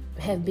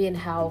have been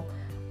how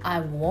I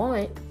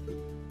want.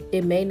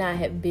 It may not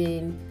have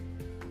been,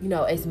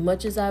 as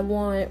much as I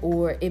want,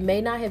 or it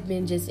may not have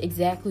been just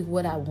exactly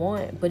what I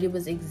want, but it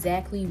was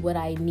exactly what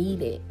I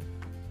needed.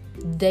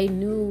 They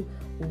knew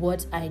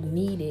what I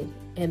needed,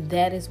 and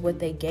that is what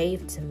they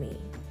gave to me.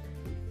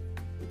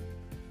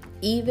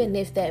 Even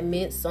if that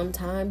meant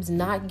sometimes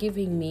not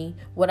giving me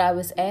what I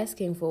was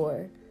asking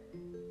for.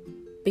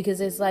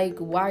 Because it's like,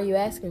 why are you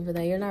asking for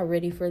that? You're not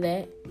ready for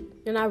that.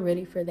 You're not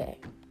ready for that.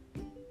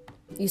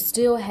 You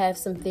still have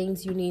some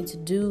things you need to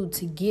do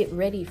to get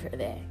ready for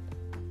that.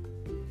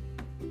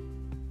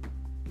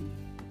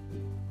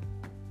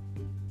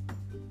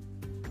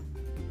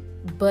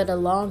 But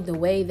along the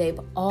way, they've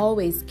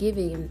always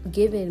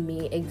given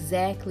me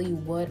exactly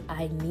what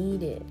I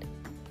needed.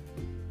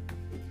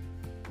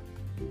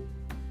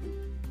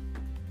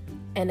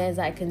 And as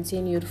I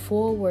continued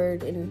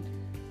forward and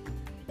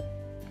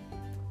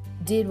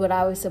did what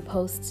I was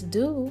supposed to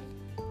do,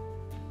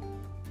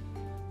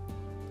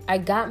 I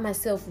got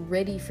myself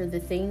ready for the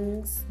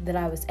things that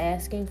I was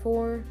asking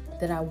for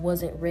that I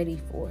wasn't ready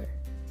for.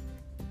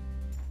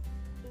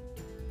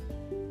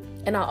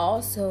 And I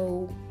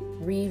also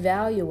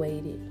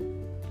reevaluated,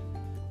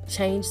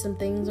 changed some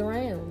things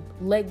around,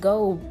 let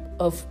go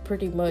of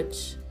pretty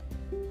much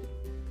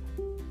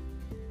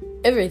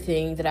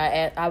everything that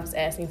I was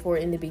asking for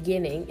in the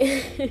beginning.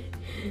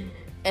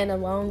 And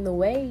along the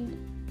way,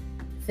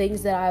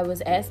 things that I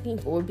was asking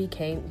for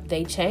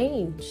they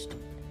changed.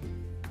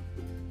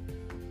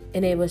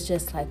 And it was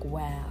just like,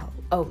 wow,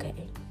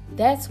 okay.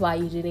 That's why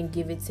you didn't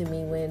give it to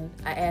me when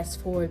I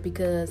asked for it,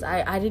 because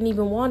I didn't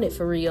even want it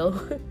for real.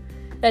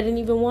 I didn't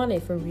even want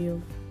it for real.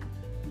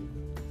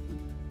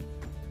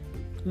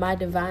 My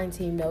divine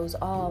team knows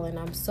all, and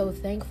I'm so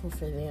thankful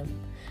for them.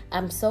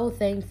 I'm so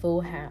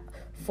thankful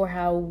for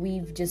how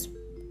we've just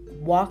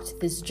walked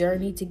this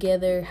journey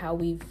together, how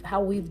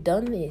we've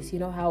done this,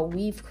 how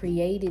we've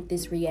created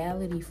this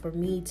reality for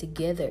me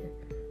together.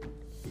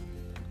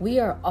 We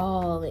are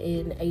all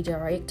in a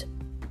direct,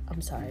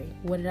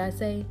 what did I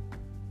say?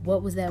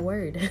 What was that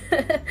word?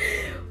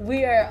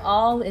 We are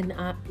all in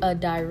a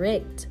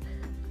direct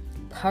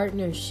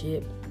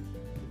partnership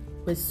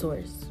with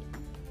Source.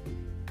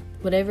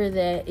 Whatever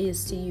that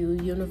is to you,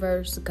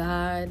 universe,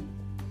 God,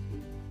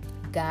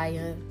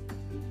 Gaia,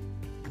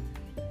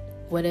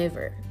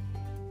 whatever.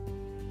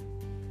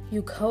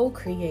 You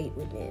co-create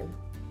with them.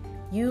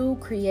 You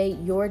create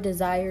your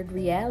desired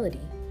reality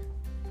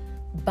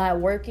by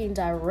working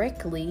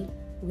directly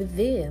with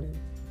them.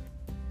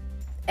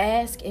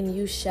 Ask and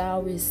you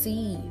shall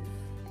receive.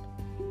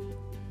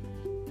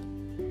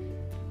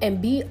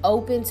 And be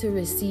open to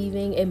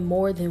receiving in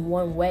more than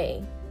one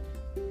way.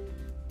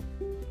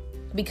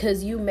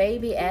 Because you may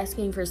be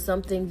asking for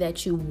something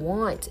that you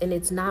want and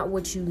it's not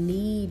what you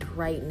need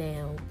right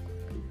now.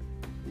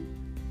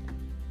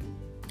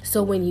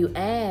 So when you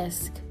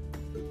ask,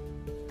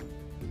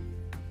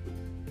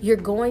 you're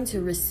going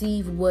to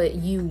receive what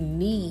you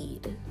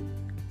need.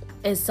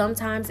 And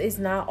sometimes it's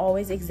not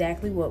always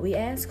exactly what we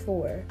ask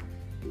for.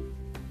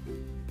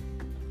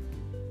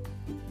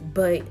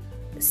 But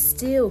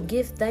still,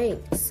 give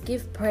thanks,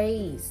 give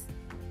praise.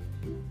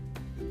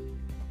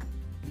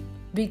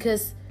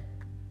 Because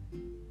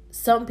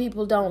some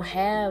people don't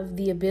have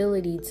the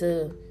ability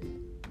to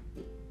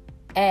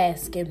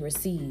ask and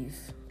receive.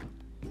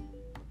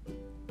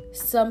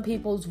 Some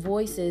people's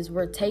voices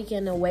were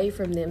taken away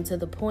from them to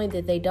the point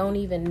that they don't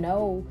even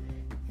know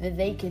that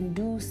they can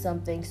do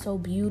something so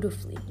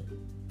beautifully.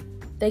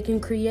 They can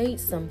create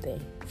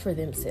something for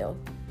themselves.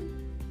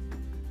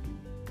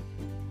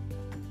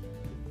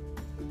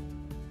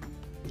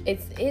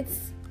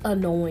 It's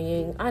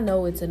annoying. I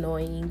know it's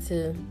annoying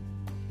to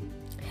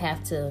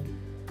have to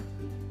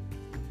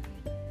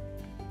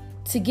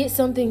get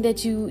something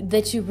that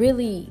you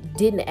really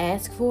didn't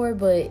ask for,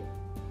 but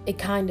it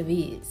kind of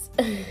is.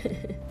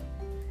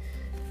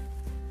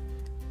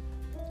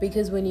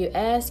 Because when you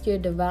ask your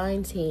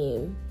divine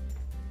team,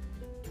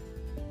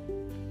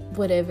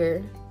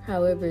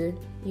 however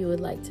you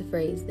would like to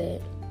phrase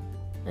that,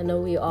 I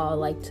know we all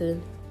like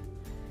to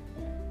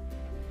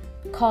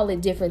call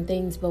it different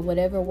things, but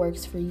whatever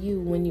works for you,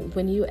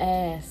 when you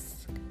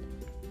ask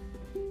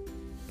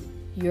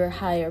your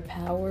higher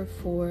power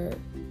for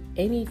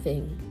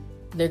anything,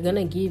 they're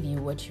gonna give you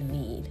what you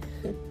need.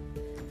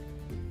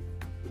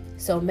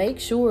 So make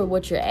sure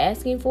what you're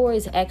asking for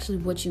is actually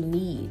what you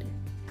need.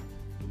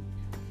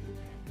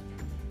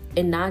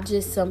 And not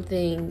just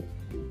something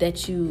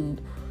that you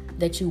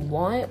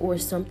want or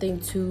something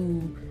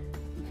to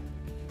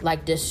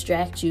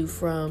distract you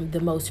from the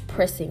most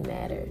pressing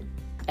matter.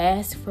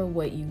 Ask for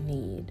what you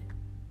need.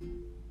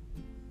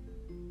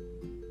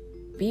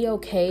 Be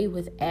okay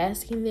with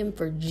asking them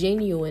for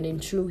genuine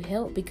and true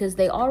help because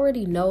they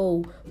already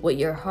know what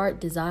your heart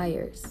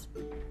desires.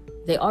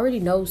 They already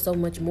know so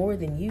much more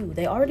than you.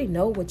 They already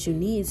know what you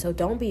need, so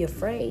don't be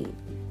afraid.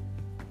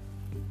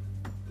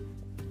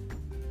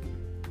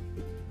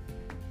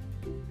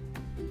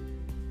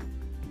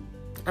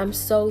 I'm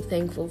so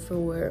thankful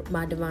for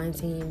my divine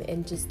team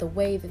and just the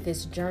way that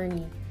this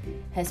journey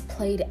has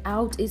played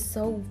out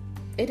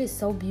it is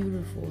so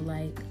beautiful.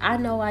 I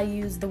know I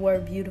use the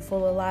word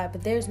beautiful a lot,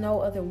 but there's no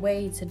other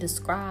way to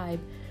describe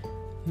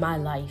my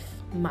life,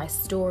 my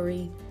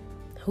story,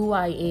 who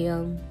I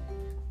am,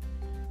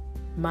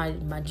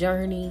 my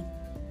journey.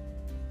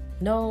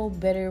 No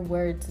better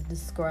word to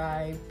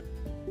describe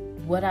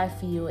what I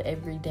feel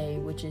every day,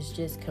 which is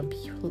just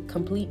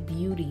complete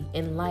beauty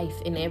in life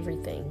and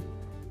everything.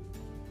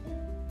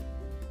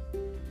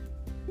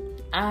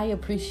 I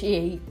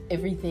appreciate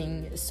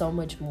everything so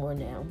much more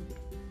now.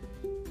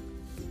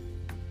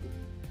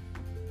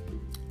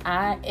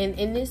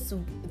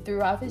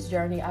 Throughout this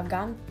journey, I've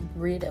gotten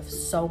rid of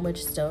so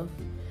much stuff,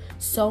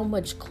 so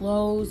much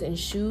clothes and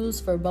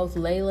shoes for both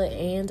Layla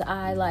and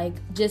I,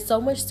 just so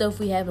much stuff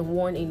we haven't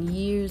worn in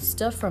years,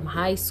 stuff from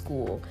high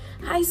school,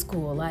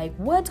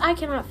 what? I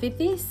cannot fit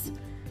this.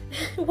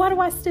 Why do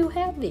I still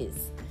have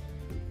this?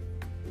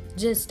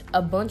 Just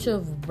a bunch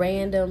of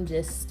random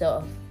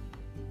stuff.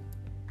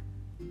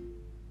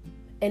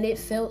 And it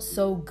felt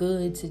so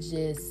good to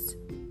just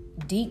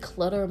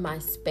declutter my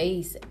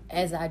space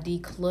as I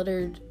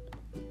decluttered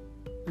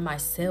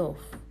myself.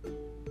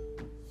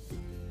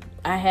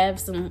 I have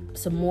some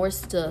more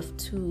stuff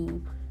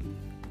to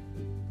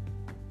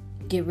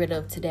get rid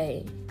of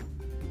today.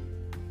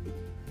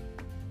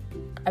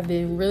 I've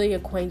been really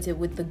acquainted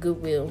with the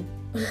Goodwill.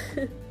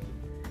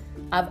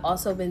 I've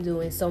also been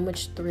doing so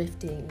much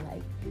thrifting.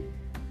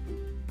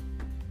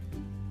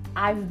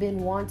 I've been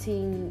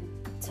wanting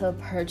to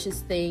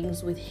purchase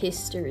things with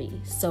history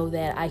so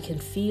that I can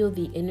feel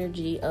the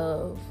energy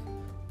of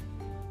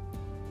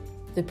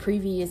the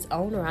previous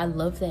owner. I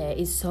love that.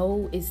 It's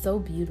so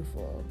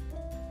beautiful.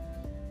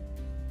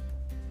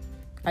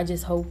 I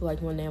just hope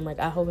one day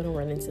I hope I don't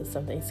run into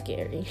something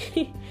scary.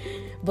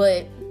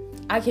 But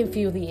I can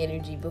feel the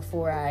energy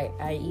before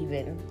I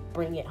even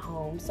bring it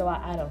home. So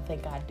I don't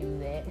think I do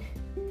that.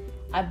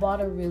 I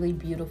bought a really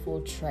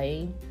beautiful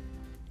tray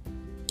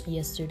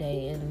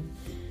yesterday, and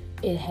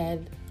it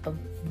had a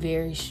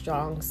very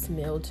strong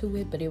smell to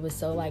it, but it was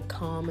so like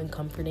calm and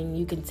comforting.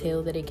 You can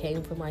tell that it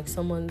came from like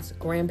someone's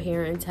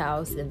grandparents'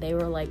 house, and they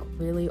were like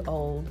really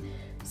old.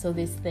 So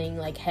this thing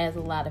like has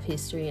a lot of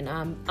history, and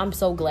I'm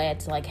so glad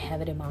to like have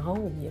it in my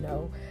home, you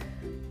know.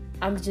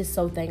 I'm just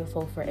so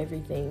thankful for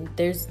everything.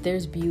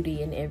 There's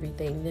beauty in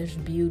everything. There's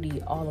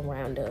beauty all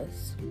around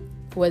us,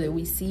 whether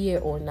we see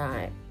it or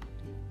not.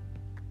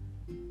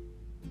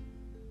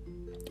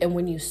 And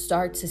when you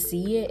start to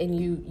see it, and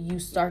you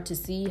start to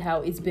see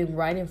how it's been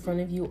right in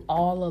front of you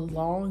all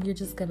along, you're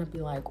just gonna be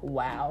like,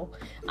 wow,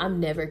 I'm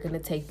never gonna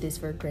take this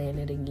for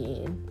granted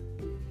again.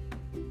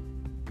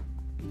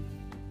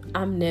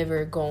 I'm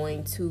never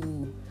going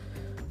to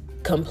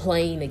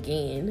complain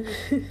again.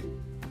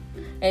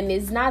 And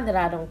it's not that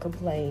I don't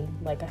complain.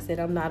 Like I said,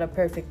 I'm not a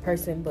perfect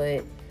person,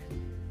 but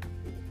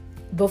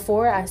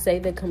before I say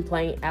the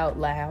complaint out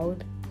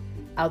loud,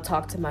 I'll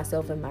talk to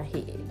myself in my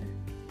head.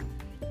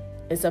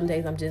 And some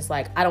days I'm just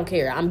like, I don't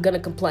care. I'm going to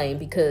complain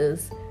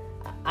because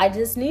I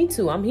just need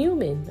to. I'm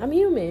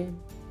human.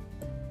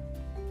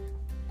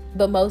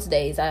 But most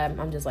days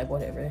I'm just like,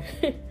 whatever.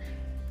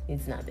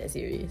 It's not that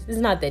serious. It's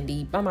not that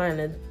deep. I'm not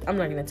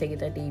going to take it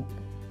that deep.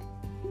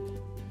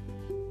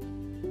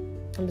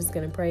 I'm just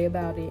going to pray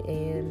about it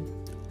and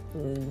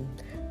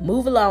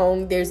move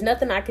along. There's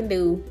nothing I can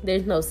do.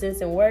 There's no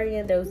sense in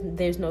worrying.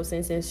 There's no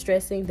sense in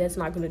stressing. That's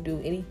not going to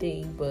do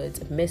anything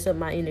but mess up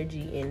my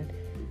energy. And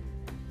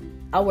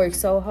I work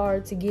so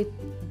hard to get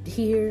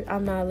here.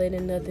 I'm not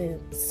letting nothing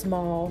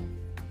small,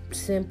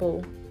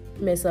 simple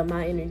mess up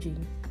my energy.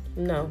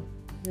 No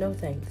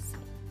thanks.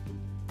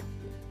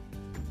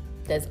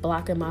 That's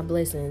blocking my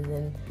blessings.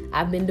 And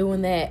I've been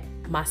doing that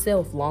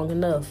myself long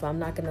enough. I'm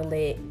not going to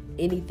let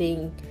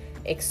anything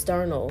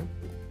external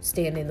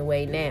stand in the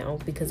way now,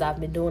 because I've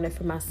been doing it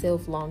for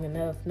myself long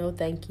enough. No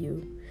thank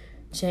you.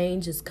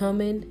 Change is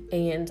coming,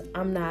 and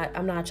I'm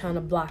not trying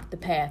to block the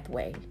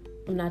pathway.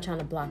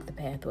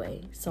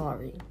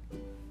 Sorry.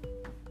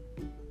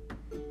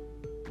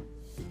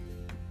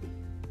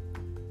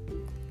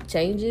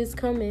 Change is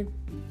coming.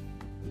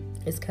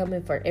 It's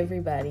coming for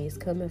everybody. It's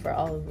coming for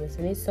all of us,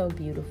 and it's so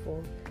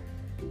beautiful.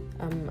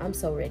 I'm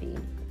so ready.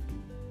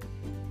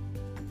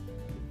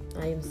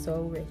 I am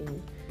so ready.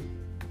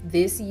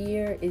 This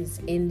year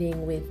is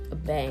ending with a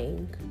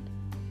bang.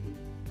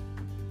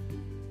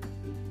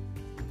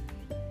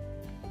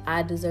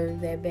 I deserve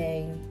that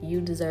bang.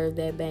 You deserve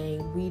that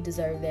bang. We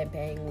deserve that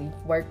bang. We've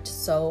worked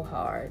so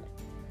hard.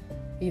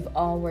 We've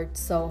all worked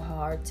so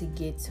hard to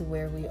get to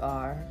where we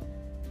are,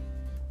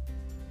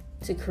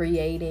 to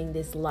creating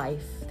this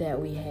life that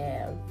we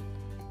have.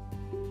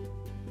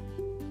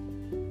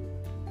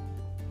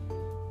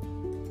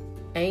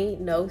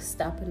 Ain't no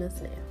stopping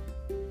us now.